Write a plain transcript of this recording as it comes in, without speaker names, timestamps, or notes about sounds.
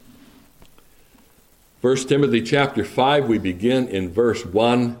1 Timothy chapter 5, we begin in verse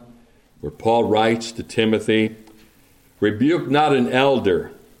 1, where Paul writes to Timothy, "Rebuke not an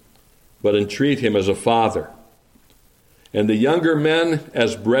elder, but entreat him as a father, and the younger men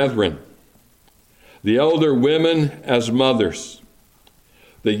as brethren, the elder women as mothers,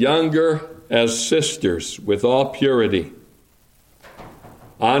 the younger as sisters with all purity.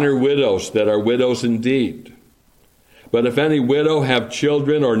 Honor widows that are widows indeed. But if any widow have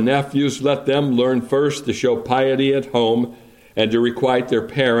children or nephews, let them learn first to show piety at home and to requite their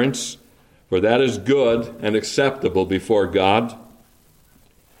parents, for that is good and acceptable before God.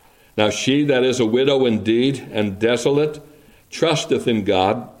 Now she that is a widow indeed and desolate trusteth in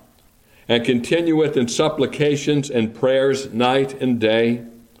God, and continueth in supplications and prayers night and day.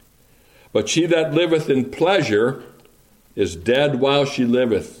 But she that liveth in pleasure is dead while she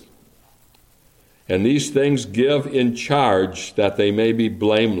liveth. And these things give in charge, that they may be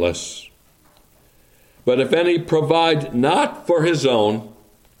blameless. But if any provide not for his own,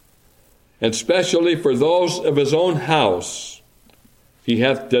 and specially for those of his own house, he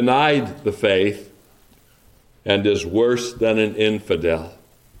hath denied the faith, and is worse than an infidel."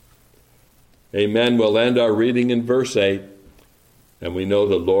 Amen. We'll end our reading in verse 8, and we know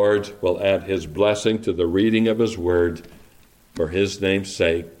the Lord will add his blessing to the reading of his word for his name's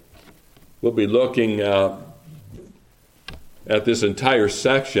sake. We'll be looking at this entire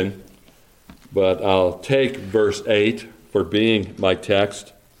section, but I'll take verse 8 for being my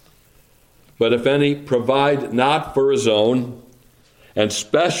text. "But if any provide not for his own, and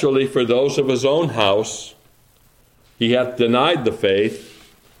specially for those of his own house, he hath denied the faith,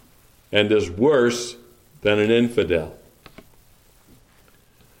 and is worse than an infidel."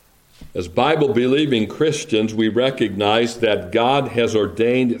 As Bible-believing Christians, we recognize that God has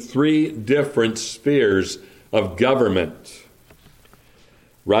ordained 3 different spheres of government.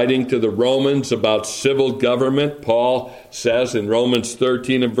 Writing to the Romans about civil government, Paul says in Romans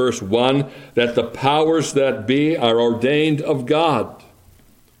 13 and verse 1 that the powers that be are ordained of God.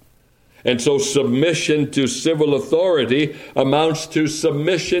 And so submission to civil authority amounts to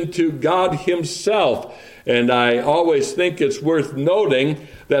submission to God himself. And I always think it's worth noting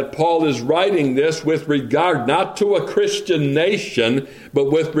that Paul is writing this with regard not to a Christian nation,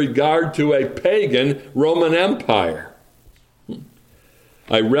 but with regard to a pagan Roman Empire.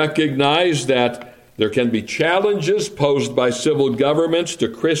 I recognize that there can be challenges posed by civil governments to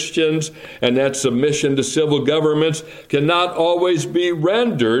Christians, and that submission to civil governments cannot always be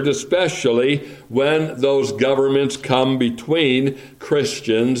rendered, especially when those governments come between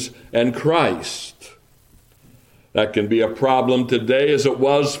Christians and Christ. That can be a problem today as it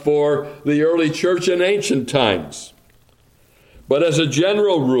was for the early church in ancient times. But as a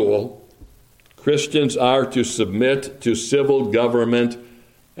general rule, Christians are to submit to civil government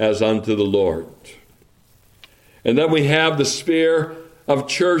as unto the Lord. And then we have the sphere of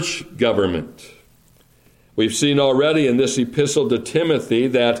church government. We've seen already in this epistle to Timothy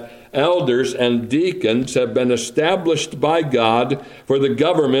that elders and deacons have been established by God for the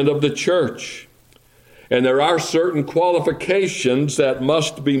government of the church. And there are certain qualifications that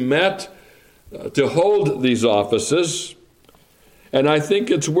must be met to hold these offices. And I think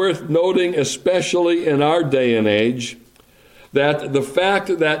it's worth noting, especially in our day and age, that the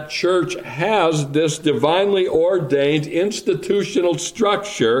fact that church has this divinely ordained institutional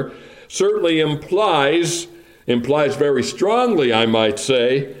structure certainly implies very strongly, I might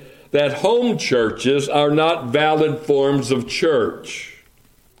say, that home churches are not valid forms of church.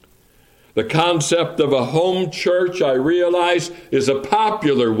 The concept of a home church, I realize, is a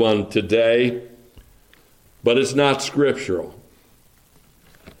popular one today, but it's not scriptural.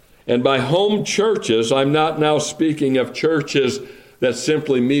 And by home churches, I'm not now speaking of churches that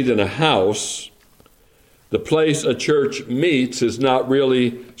simply meet in a house. The place a church meets is not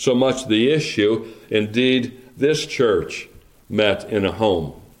really so much the issue. Indeed, this church met in a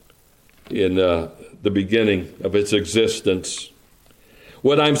home in the beginning of its existence.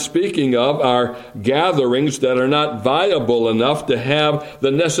 What I'm speaking of are gatherings that are not viable enough to have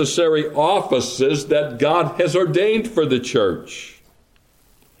the necessary offices that God has ordained for the church.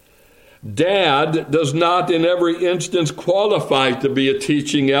 Dad does not in every instance qualify to be a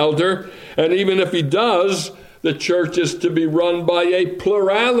teaching elder, and even if he does, the church is to be run by a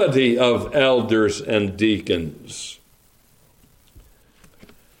plurality of elders and deacons.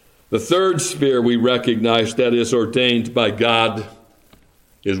 The third sphere we recognize that is ordained by God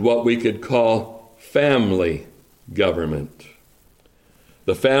is what we could call family government.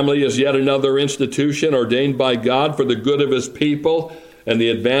 The family is yet another institution ordained by God for the good of his people and the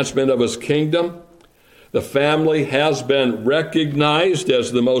advancement of his kingdom. The family has been recognized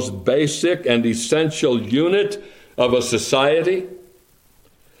as the most basic and essential unit of a society.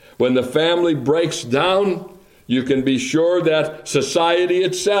 When the family breaks down, you can be sure that society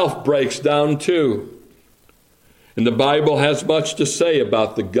itself breaks down too. And the Bible has much to say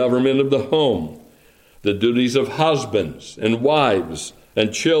about the government of the home. The duties of husbands and wives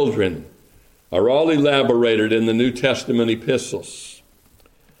and children are all elaborated in the New Testament epistles.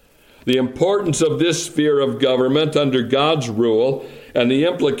 The importance of this sphere of government under God's rule and the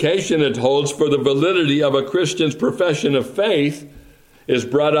implication it holds for the validity of a Christian's profession of faith is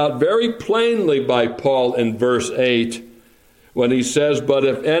brought out very plainly by Paul in verse 8 when he says, "But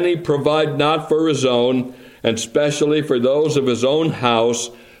if any provide not for his own, and specially for those of his own house,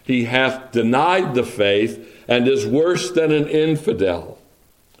 he hath denied the faith and is worse than an infidel."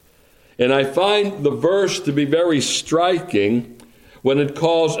 And I find the verse to be very striking when it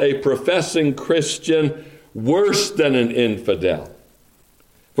calls a professing Christian worse than an infidel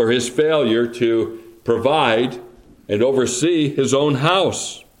for his failure to provide and oversee his own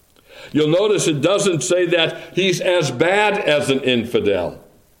house. You'll notice it doesn't say that he's as bad as an infidel,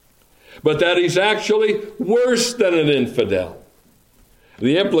 but that he's actually worse than an infidel.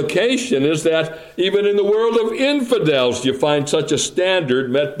 The implication is that even in the world of infidels, you find such a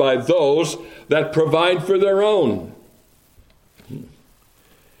standard met by those that provide for their own.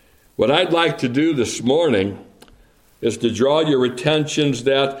 What I'd like to do this morning is to draw your attentions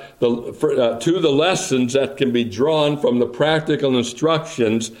to the lessons that can be drawn from the practical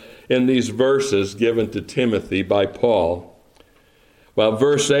instructions in these verses given to Timothy by Paul. While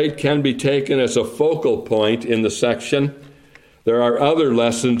verse 8 can be taken as a focal point in the section, there are other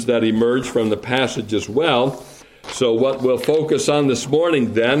lessons that emerge from the passage as well. So what we'll focus on this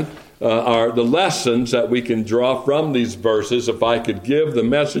morning then are the lessons that we can draw from these verses. If I could give the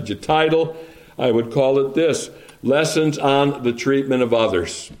message a title, I would call it this: Lessons on the Treatment of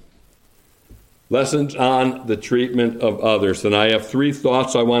Others. Lessons on the treatment of others. And I have three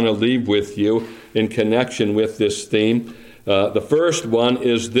thoughts I want to leave with you in connection with this theme. The first one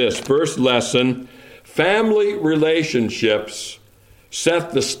is this. First lesson: family relationships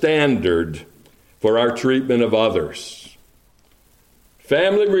set the standard for our treatment of others.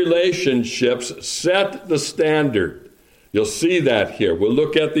 Family relationships set the standard. You'll see that here. We'll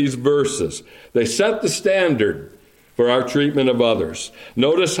look at these verses. They set the standard for our treatment of others.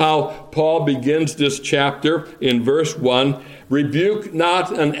 Notice how Paul begins this chapter in verse 1. "Rebuke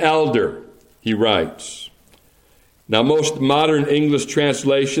not an elder," he writes. Now, most modern English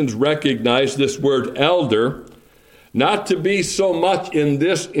translations recognize this word elder not to be so much in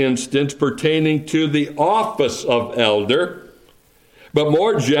this instance pertaining to the office of elder, but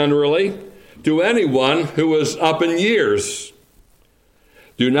more generally to anyone who is up in years.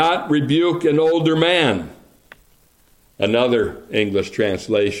 "Do not rebuke an older man," another English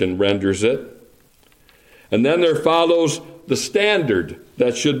translation renders it. And then there follows the standard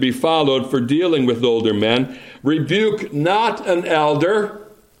that should be followed for dealing with older men. "Rebuke not an elder."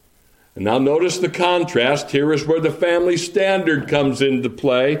 And now notice the contrast. Here is where the family standard comes into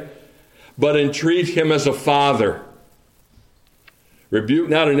play. "But entreat him as a father." Rebuke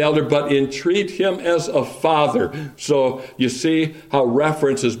not an elder, but entreat him as a father. So you see how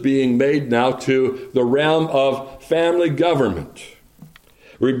reference is being made now to the realm of family government.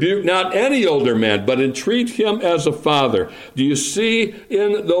 "Rebuke not any older man, but entreat him as a father." Do you see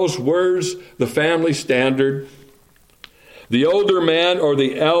in those words the family standard? The older man or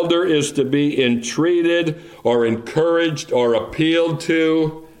the elder is to be entreated or encouraged or appealed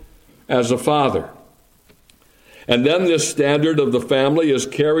to as a father. And then this standard of the family is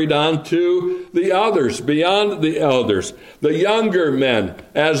carried on to the others, beyond the elders. The younger men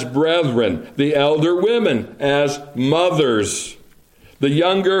as brethren, the elder women as mothers, the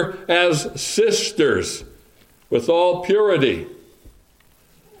younger as sisters, with all purity.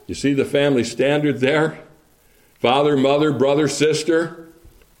 You see the family standard there? Father, mother, brother, sister.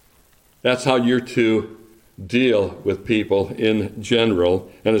 That's how you're to deal with people in general,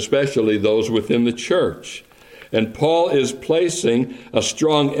 and especially those within the church. And Paul is placing a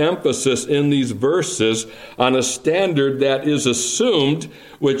strong emphasis in these verses on a standard that is assumed,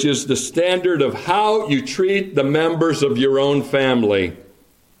 which is the standard of how you treat the members of your own family.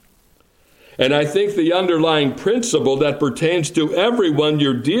 And I think the underlying principle that pertains to everyone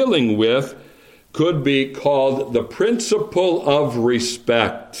you're dealing with could be called the principle of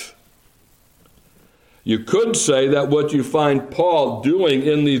respect. You could say that what you find Paul doing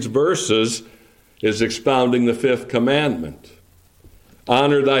in these verses is expounding the fifth commandment.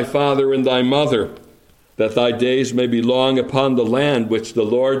 "Honor thy father and thy mother, that thy days may be long upon the land which the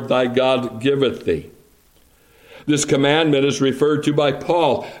Lord thy God giveth thee." This commandment is referred to by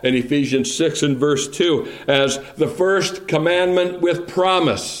Paul in Ephesians 6 and verse 2 as the first commandment with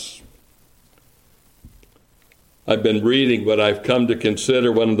promise. I've been reading what I've come to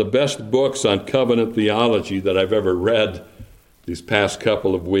consider one of the best books on covenant theology that I've ever read these past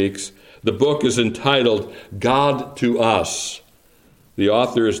couple of weeks. The book is entitled God to Us. The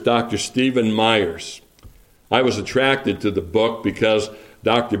author is Dr. Stephen Myers. I was attracted to the book because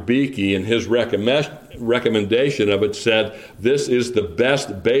Dr. Beeke, in his recommendation of it, said, this is the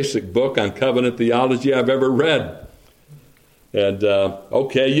best basic book on covenant theology I've ever read. And,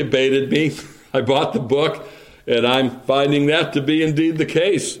 okay, you baited me. I bought the book, and I'm finding that to be indeed the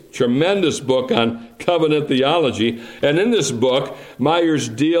case. Tremendous book on covenant theology. And in this book, Myers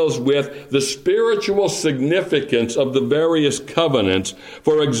deals with the spiritual significance of the various covenants.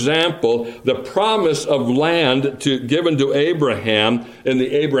 For example, the promise of land given to Abraham in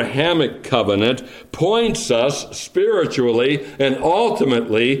the Abrahamic covenant points us spiritually and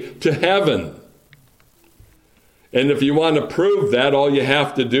ultimately to heaven. And if you want to prove that, all you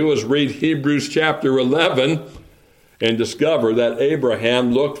have to do is read Hebrews chapter 11 and discover that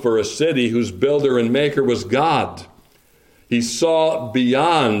Abraham looked for a city whose builder and maker was God. He saw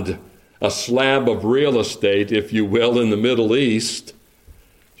beyond a slab of real estate, if you will, in the Middle East.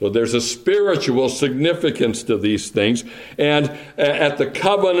 So there's a spiritual significance to these things. And at the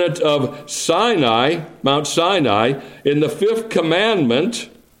covenant of Sinai, Mount Sinai, in the fifth commandment,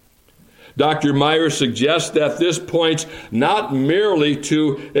 Dr. Myers suggests that this points not merely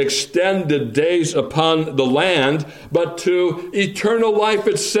to extended days upon the land, but to eternal life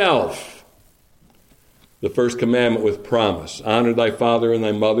itself. The first commandment with promise: honor thy father and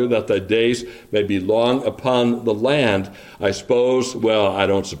thy mother, that thy days may be long upon the land. I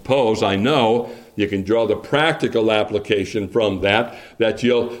know you can draw the practical application from that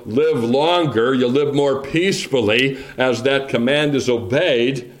you'll live longer, you'll live more peacefully as that command is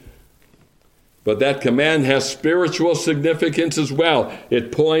obeyed. But that command has spiritual significance as well.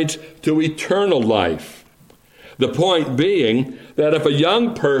 It points to eternal life. The point being that if a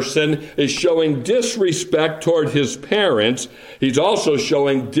young person is showing disrespect toward his parents, he's also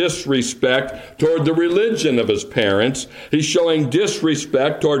showing disrespect toward the religion of his parents. He's showing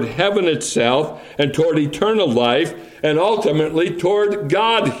disrespect toward heaven itself and toward eternal life and ultimately toward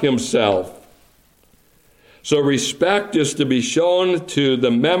God himself. So respect is to be shown to the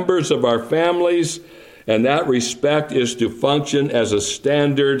members of our families, and that respect is to function as a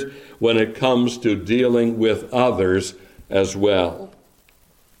standard when it comes to dealing with others as well.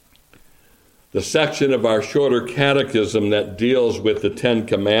 The section of our shorter catechism that deals with the Ten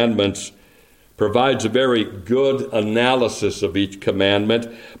Commandments provides a very good analysis of each commandment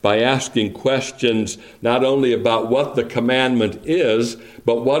by asking questions not only about what the commandment is,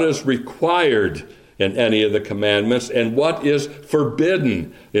 but what is required in any of the commandments, and what is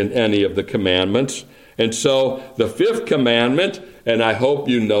forbidden in any of the commandments. And so the fifth commandment, and I hope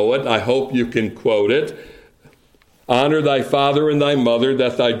you know it, I hope you can quote it: honor thy father and thy mother,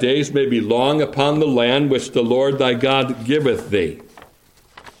 that thy days may be long upon the land which the Lord thy God giveth thee.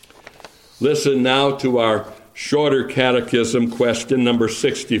 Listen now to our shorter catechism question number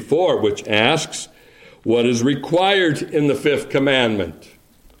 64, which asks, what is required in the fifth commandment?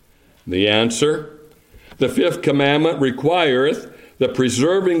 The answer: the fifth commandment requireth the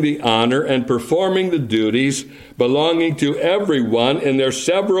preserving the honor and performing the duties belonging to everyone in their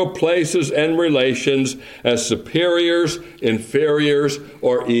several places and relations as superiors, inferiors,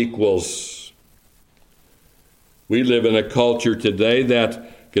 or equals. We live in a culture today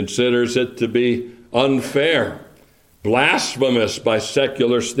that considers it to be unfair, blasphemous by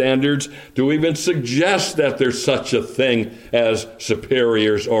secular standards, to even suggest that there's such a thing as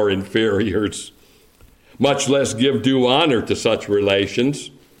superiors or inferiors, much less give due honor to such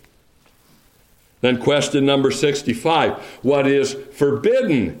relations. Then question number 65, what is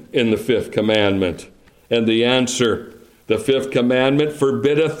forbidden in the fifth commandment? And the answer: the fifth commandment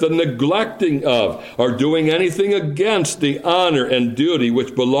forbiddeth the neglecting of or doing anything against the honor and duty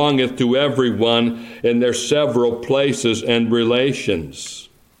which belongeth to everyone in their several places and relations.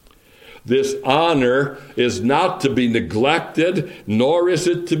 This honor is not to be neglected, nor is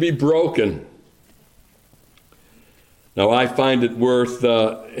it to be broken. Now, I find it worth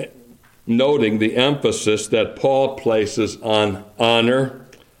noting the emphasis that Paul places on honor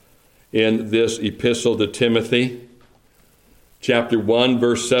in this epistle to Timothy. Chapter 1,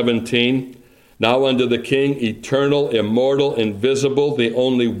 verse 17, now unto the King, eternal, immortal, invisible, the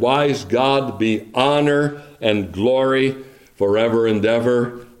only wise God, be honor and glory forever and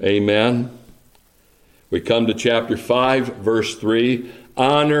ever. Amen. We come to chapter 5, verse 3,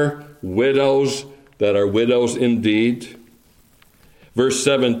 honor widows, that are widows indeed. Verse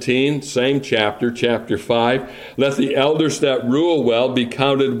 17, same chapter, chapter 5. Let the elders that rule well be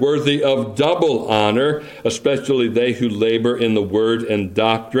counted worthy of double honor, especially they who labor in the word and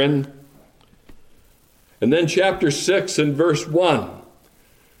doctrine. And then chapter 6 and verse 1.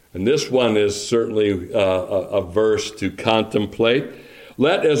 And this one is certainly a verse to contemplate.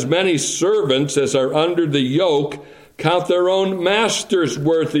 Let as many servants as are under the yoke count their own masters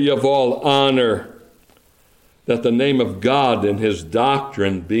worthy of all honor, that the name of God and his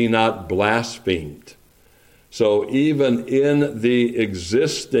doctrine be not blasphemed. So even in the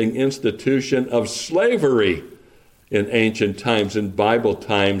existing institution of slavery in ancient times, in Bible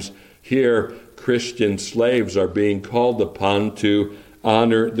times, here Christian slaves are being called upon to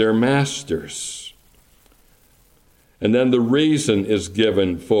honor their masters. And then the reason is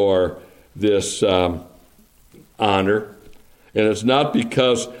given for this honor. And it's not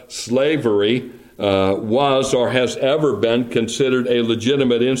because slavery was or has ever been considered a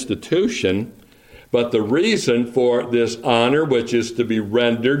legitimate institution, but the reason for this honor, which is to be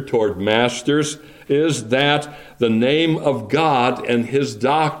rendered toward masters, is that the name of God and his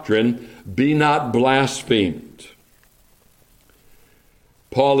doctrine be not blasphemed.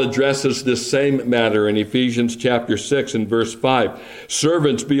 Paul addresses this same matter in Ephesians chapter 6 and verse 5.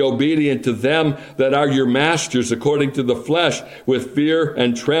 Servants, be obedient to them that are your masters according to the flesh, with fear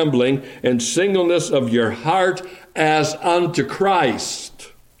and trembling and singleness of your heart as unto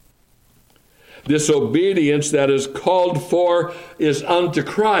Christ. This obedience that is called for is unto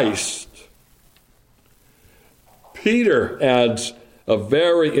Christ. Peter adds a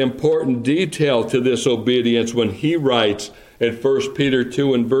very important detail to this obedience when he writes in 1 Peter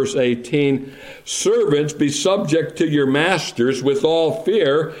 2 and verse 18, servants, be subject to your masters with all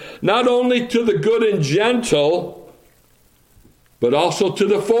fear, not only to the good and gentle, but also to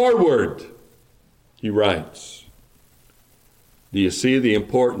the forward, he writes. Do you see the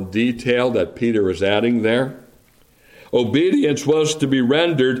important detail that Peter is adding there? Obedience was to be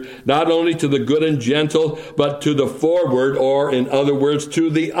rendered not only to the good and gentle, but to the forward, or in other words, to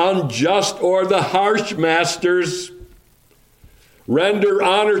the unjust or the harsh masters. Render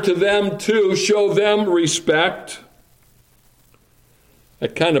honor to them too, show them respect.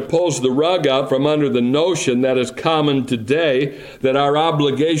 That kind of pulls the rug out from under the notion that is common today, that our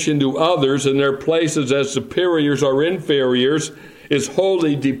obligation to others in their places as superiors or inferiors is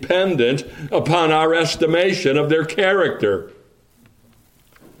wholly dependent upon our estimation of their character.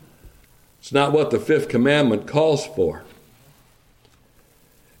 It's not what the fifth commandment calls for.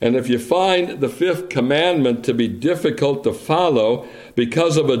 And if you find the fifth commandment to be difficult to follow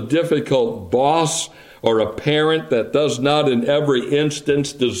because of a difficult boss or a parent that does not in every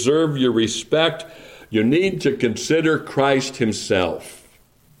instance deserve your respect, you need to consider Christ himself.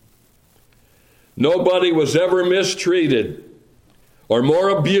 Nobody was ever mistreated or more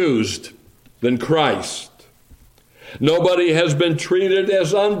abused than Christ. Nobody has been treated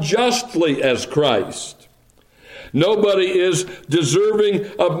as unjustly as Christ. Nobody is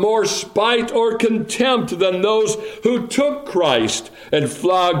deserving of more spite or contempt than those who took Christ and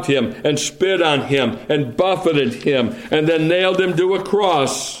flogged him and spit on him and buffeted him and then nailed him to a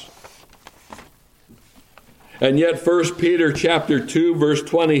cross. And yet 1 Peter chapter 2 verse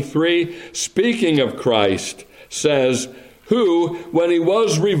 23, speaking of Christ, says, who, when he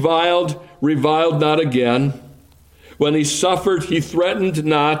was reviled not again. When he suffered, he threatened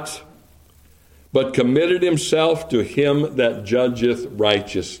not, but committed himself to him that judgeth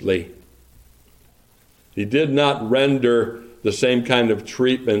righteously. He did not render the same kind of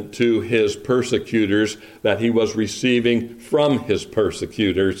treatment to his persecutors that he was receiving from his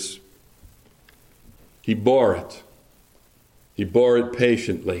persecutors. He bore it. He bore it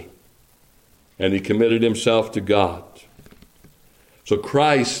patiently. And he committed himself to God. So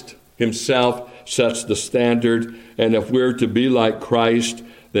Christ himself sets the standard. And if we're to be like Christ,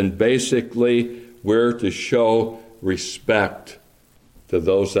 then basically we're to show respect to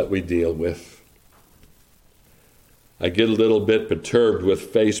those that we deal with. I get a little bit perturbed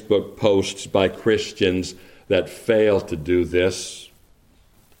with Facebook posts by Christians that fail to do this.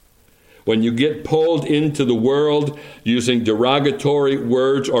 When you get pulled into the world using derogatory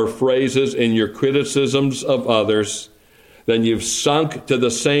words or phrases in your criticisms of others, then you've sunk to the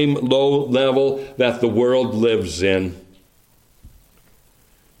same low level that the world lives in.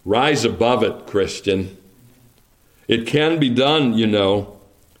 Rise above it, Christian. It can be done, you know.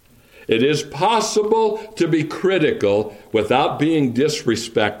 It is possible to be critical without being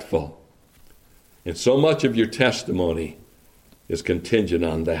disrespectful. And so much of your testimony is contingent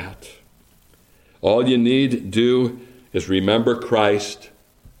on that. All you need to do is remember Christ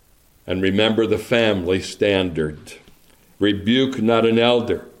And remember the family standard. Rebuke not an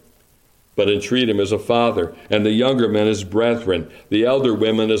elder, but entreat him as a father, and the younger men as brethren, the elder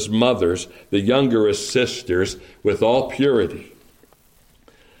women as mothers, the younger as sisters, with all purity.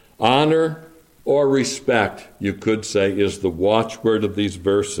 Honor or respect, you could say, is the watchword of these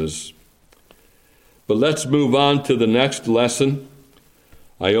verses. But let's move on to the next lesson.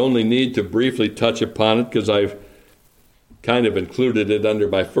 I only need to briefly touch upon it because I've kind of included it under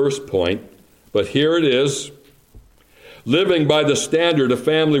my first point. But here it is. Living by the standard of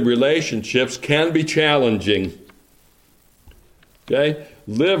family relationships can be challenging. Okay?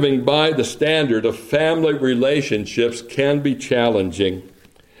 Living by the standard of family relationships can be challenging.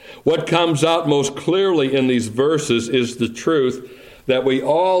 What comes out most clearly in these verses is the truth that we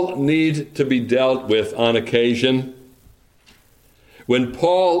all need to be dealt with on occasion. When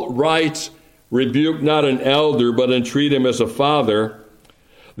Paul writes, rebuke not an elder, but entreat him as a father,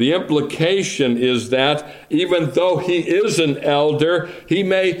 the implication is that even though he is an elder, he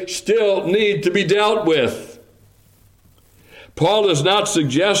may still need to be dealt with. Paul is not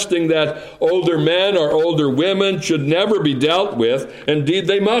suggesting that older men or older women should never be dealt with. Indeed,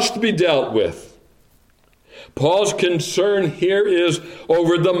 they must be dealt with. Paul's concern here is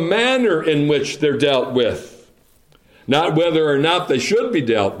over the manner in which they're dealt with, not whether or not they should be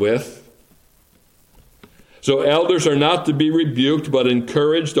dealt with. So elders are not to be rebuked, but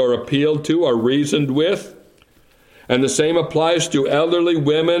encouraged or appealed to or reasoned with. And the same applies to elderly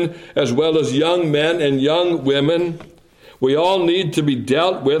women as well as young men and young women. We all need to be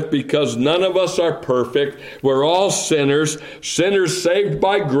dealt with because none of us are perfect. We're all sinners, sinners saved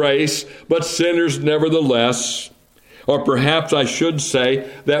by grace, but sinners nevertheless. Or perhaps I should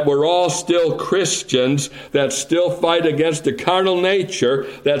say that we're all still Christians that still fight against the carnal nature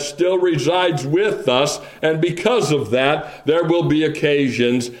that still resides with us, and because of that, there will be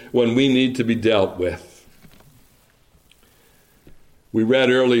occasions when we need to be dealt with. We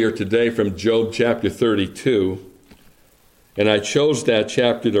read earlier today from Job chapter 32, and I chose that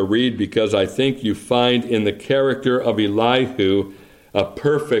chapter to read because I think you find in the character of Elihu a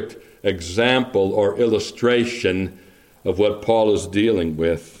perfect example or illustration of what Paul is dealing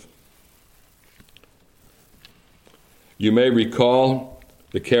with. You may recall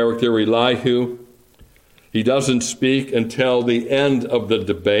the character Elihu. He doesn't speak until the end of the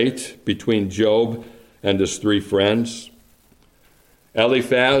debate between Job and his three friends.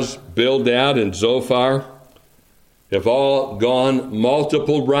 Eliphaz, Bildad, and Zophar have all gone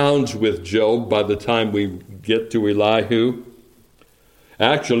multiple rounds with Job by the time we get to Elihu.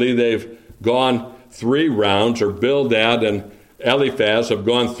 Actually, they've gone 3 rounds, or Bildad and Eliphaz have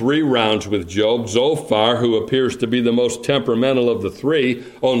gone 3 rounds with Job. Zophar, who appears to be the most temperamental of the 3,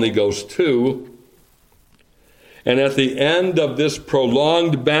 only goes 2. And at the end of this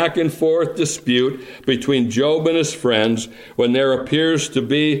prolonged back and forth dispute between Job and his friends, when there appears to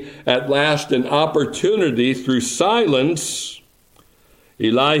be at last an opportunity through silence,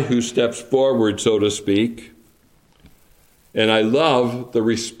 Elihu steps forward, so to speak. And I love the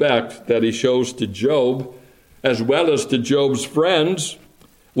respect that he shows to Job, as well as to Job's friends,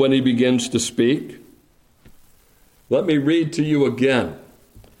 when he begins to speak. Let me read to you again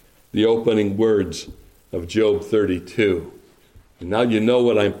the opening words of Job 32. And now you know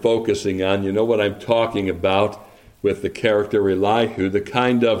what I'm focusing on. You know what I'm talking about with the character Elihu, the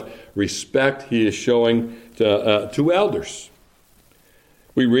kind of respect he is showing to elders.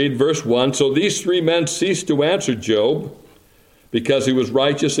 We read verse 1, so these 3 men ceased to answer Job, because he was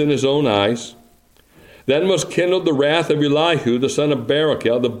righteous in his own eyes. Then was kindled the wrath of Elihu, the son of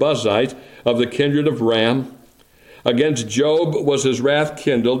Barachel, the Buzite, of the kindred of Ram. Against Job was his wrath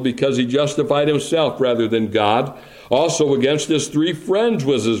kindled, because he justified himself rather than God. Also against his 3 friends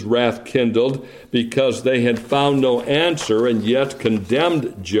was his wrath kindled, because they had found no answer, and yet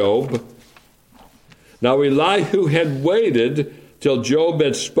condemned Job. Now Elihu had waited till Job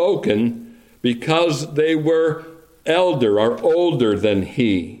had spoken, because they were elder or older than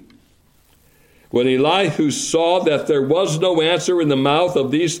he. When Elihu saw that there was no answer in the mouth of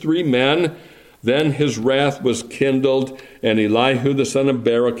these 3 men, then his wrath was kindled, and Elihu the son of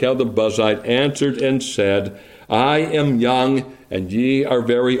Barachel the Buzite answered and said, I am young, and ye are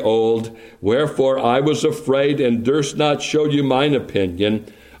very old. Wherefore I was afraid, and durst not show you mine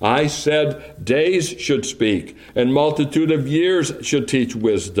opinion. I said, days should speak, and multitude of years should teach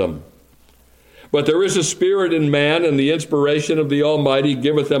wisdom. But there is a spirit in man, and the inspiration of the Almighty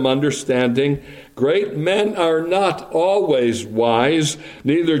giveth them understanding. Great men are not always wise,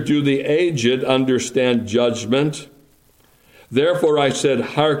 neither do the aged understand judgment. Therefore I said,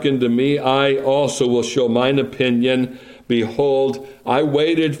 hearken to me, I also will show mine opinion. Behold, I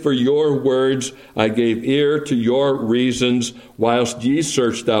waited for your words. I gave ear to your reasons, whilst ye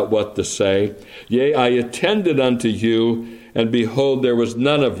searched out what to say. Yea, I attended unto you, and behold, there was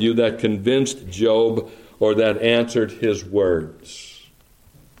none of you that convinced Job or that answered his words.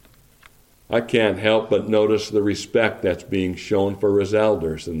 I can't help but notice the respect that's being shown for his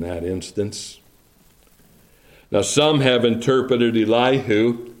elders in that instance. Now, some have interpreted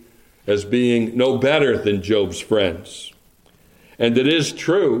Elihu as being no better than Job's friends. And it is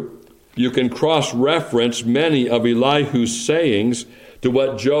true, you can cross-reference many of Elihu's sayings to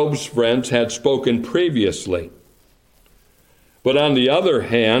what Job's friends had spoken previously. But on the other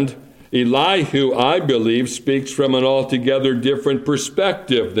hand, Elihu, I believe, speaks from an altogether different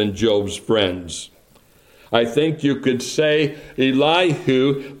perspective than Job's friends. I think you could say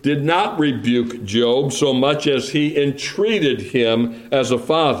Elihu did not rebuke Job so much as he entreated him as a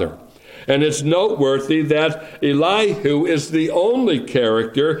father. And it's noteworthy that Elihu is the only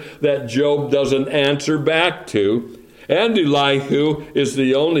character that Job doesn't answer back to, and Elihu is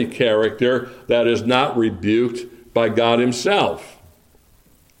the only character that is not rebuked by God himself.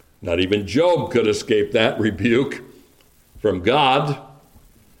 Not even Job could escape that rebuke from God,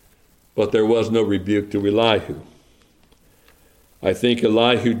 but there was no rebuke to Elihu. I think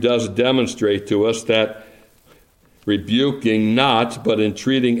Elihu does demonstrate to us that rebuking not, but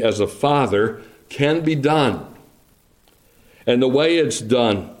entreating as a father can be done. And the way it's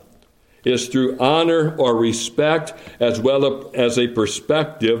done is through honor or respect, as well as a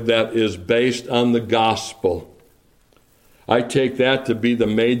perspective that is based on the gospel. I take that to be the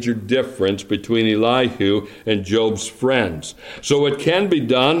major difference between Elihu and Job's friends. So it can be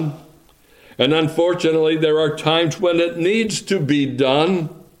done, and unfortunately there are times when it needs to be done,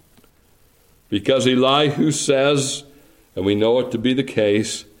 because Elihu says, and we know it to be the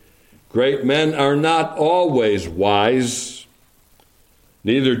case, great men are not always wise,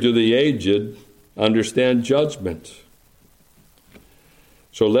 neither do the aged understand judgment.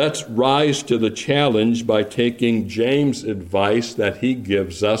 So let's rise to the challenge by taking James' advice that he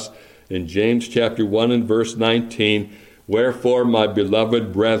gives us in James chapter 1 and verse 19. Wherefore, my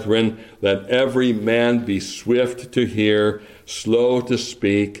beloved brethren, let every man be swift to hear, slow to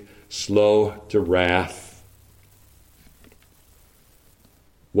speak, slow to wrath.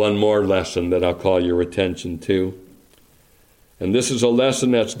 One more lesson that I'll call your attention to. And this is a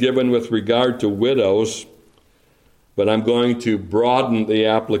lesson that's given with regard to widows, but I'm going to broaden the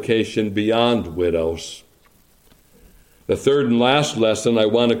application beyond widows. The third and last lesson I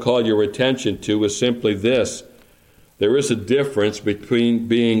want to call your attention to is simply this. There is a difference between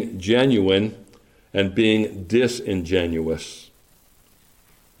being genuine and being disingenuous.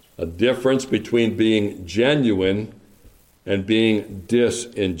 A difference between being genuine and being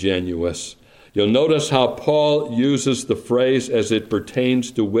disingenuous. You'll notice how Paul uses the phrase as it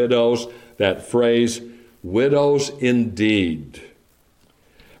pertains to widows, that phrase, widows indeed.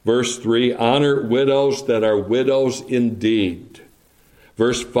 Verse 3, honor widows that are widows indeed.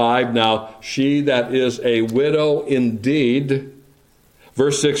 Verse 5, now she that is a widow indeed.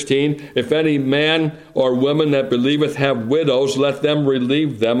 Verse 16, if any man or woman that believeth have widows, let them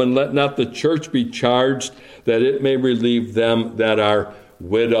relieve them, and let not the church be charged, that it may relieve them that are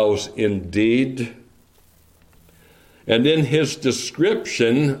widows indeed. And in his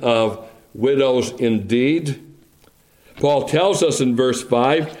description of widows indeed, Paul tells us in verse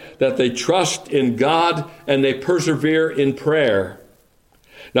 5 that they trust in God and they persevere in prayer.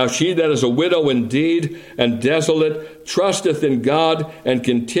 Now she that is a widow indeed and desolate trusteth in God and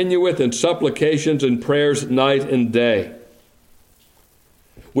continueth in supplications and prayers night and day.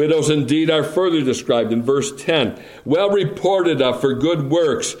 Widows indeed are further described in verse 10. Well reported of for good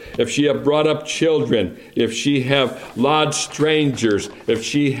works, if she have brought up children, if she have lodged strangers, if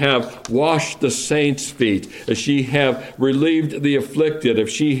she have washed the saints' feet, if she have relieved the afflicted, if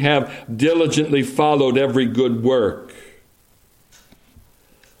she have diligently followed every good work.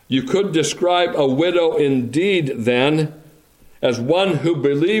 You could describe a widow indeed then as one who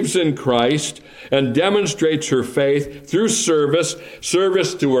believes in Christ and demonstrates her faith through service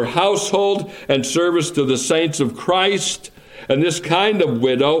to her household and service to the saints of Christ. And this kind of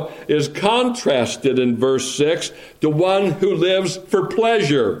widow is contrasted in verse 6 to one who lives for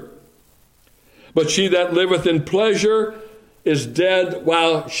pleasure. But she that liveth in pleasure is dead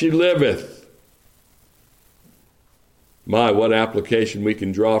while she liveth. My, what application we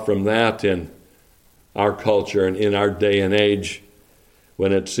can draw from that in our culture and in our day and age,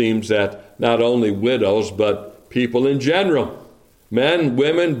 when it seems that not only widows, but people in general, men,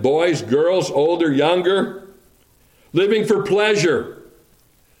 women, boys, girls, older, younger, living for pleasure.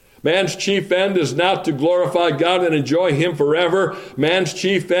 Man's chief end is not to glorify God and enjoy Him forever. Man's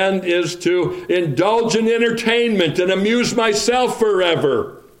chief end is to indulge in entertainment and amuse myself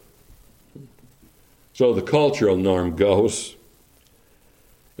forever. So the cultural norm goes.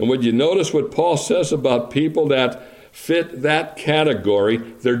 And would you notice what Paul says about people that fit that category?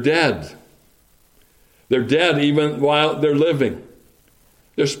 They're dead. They're dead even while they're living.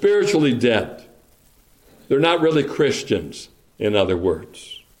 They're spiritually dead. They're not really Christians, in other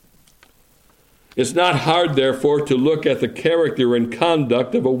words. It's not hard, therefore, to look at the character and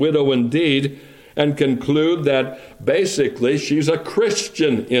conduct of a widow indeed and conclude that basically she's a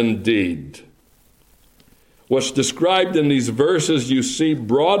Christian indeed. What's described in these verses, you see,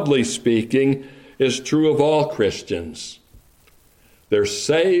 broadly speaking, is true of all Christians. They're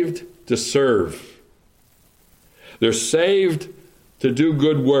saved to serve. They're saved to do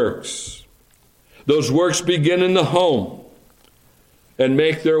good works. Those works begin in the home and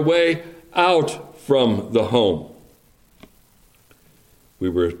make their way out from the home. We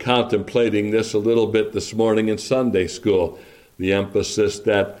were contemplating this a little bit this morning in Sunday school, the emphasis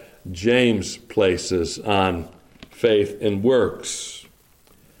that James places on faith and works.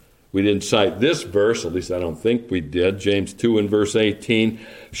 We didn't cite this verse, at least I don't think we did. James 2 and verse 18,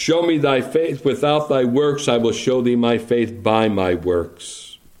 show me thy faith without thy works, I will show thee my faith by my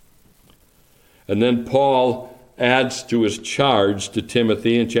works. And then Paul adds to his charge to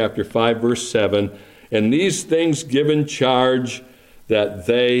Timothy in chapter 5, verse 7, and these things give in charge that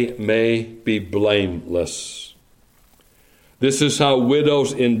they may be blameless. This is how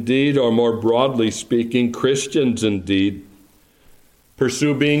widows indeed, or more broadly speaking, Christians indeed,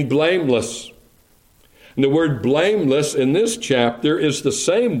 pursue being blameless. And the word blameless in this chapter is the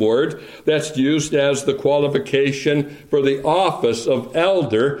same word that's used as the qualification for the office of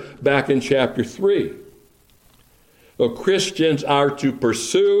elder back in chapter 3. So Christians are to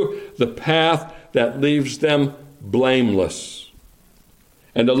pursue the path that leaves them blameless.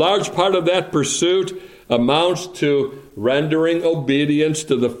 And a large part of that pursuit amounts to rendering obedience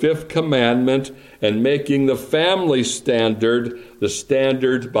to the fifth commandment and making the family standard the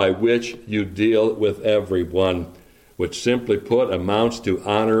standard by which you deal with everyone, which simply put amounts to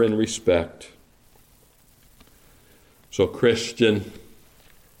honor and respect. So, Christian,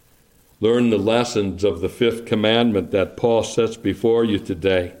 learn the lessons of the fifth commandment that Paul sets before you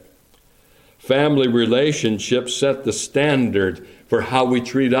today. Family relationships set the standard for how we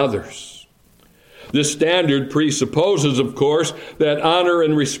treat others. This standard presupposes, of course, that honor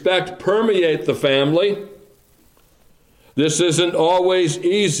and respect permeate the family. This isn't always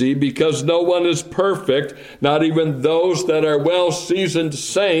easy because no one is perfect, not even those that are well-seasoned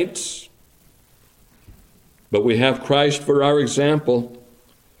saints. But we have Christ for our example.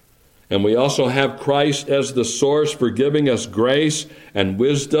 And we also have Christ as the source for giving us grace and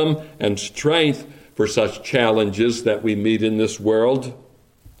wisdom and strength for such challenges that we meet in this world.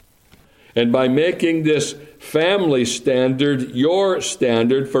 And by making this family standard your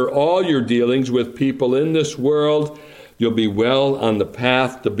standard for all your dealings with people in this world, you'll be well on the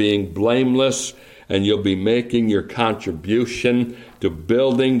path to being blameless, and you'll be making your contribution to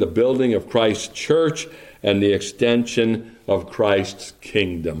the building of Christ's church and the extension of Christ's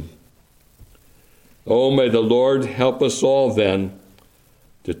kingdom. Oh, may the Lord help us all then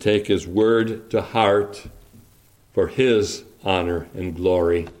to take His word to heart for His honor and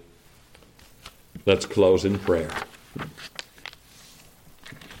glory. Let's close in prayer.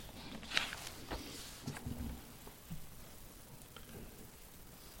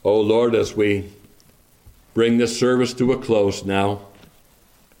 Oh Lord, as we bring this service to a close now,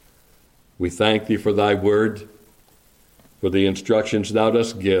 we thank Thee for Thy word, for the instructions Thou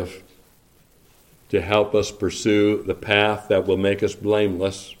dost give to help us pursue the path that will make us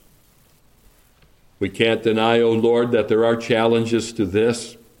blameless. We can't deny, O Lord, that there are challenges to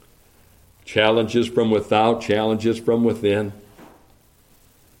this, challenges from without, challenges from within.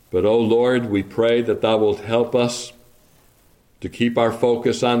 But, O Lord, we pray that Thou wilt help us to keep our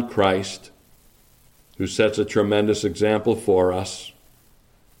focus on Christ, who sets a tremendous example for us.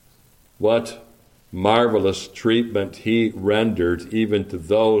 What marvelous treatment He rendered even to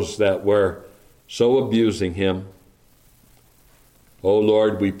those that were so abusing Him. O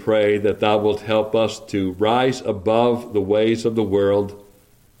Lord, we pray that Thou wilt help us to rise above the ways of the world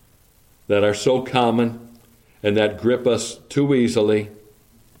that are so common and that grip us too easily.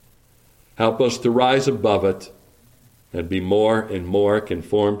 Help us to rise above it and be more and more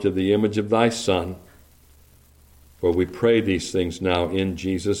conformed to the image of Thy Son. For we pray these things now in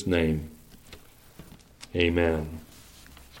Jesus' name. Amen.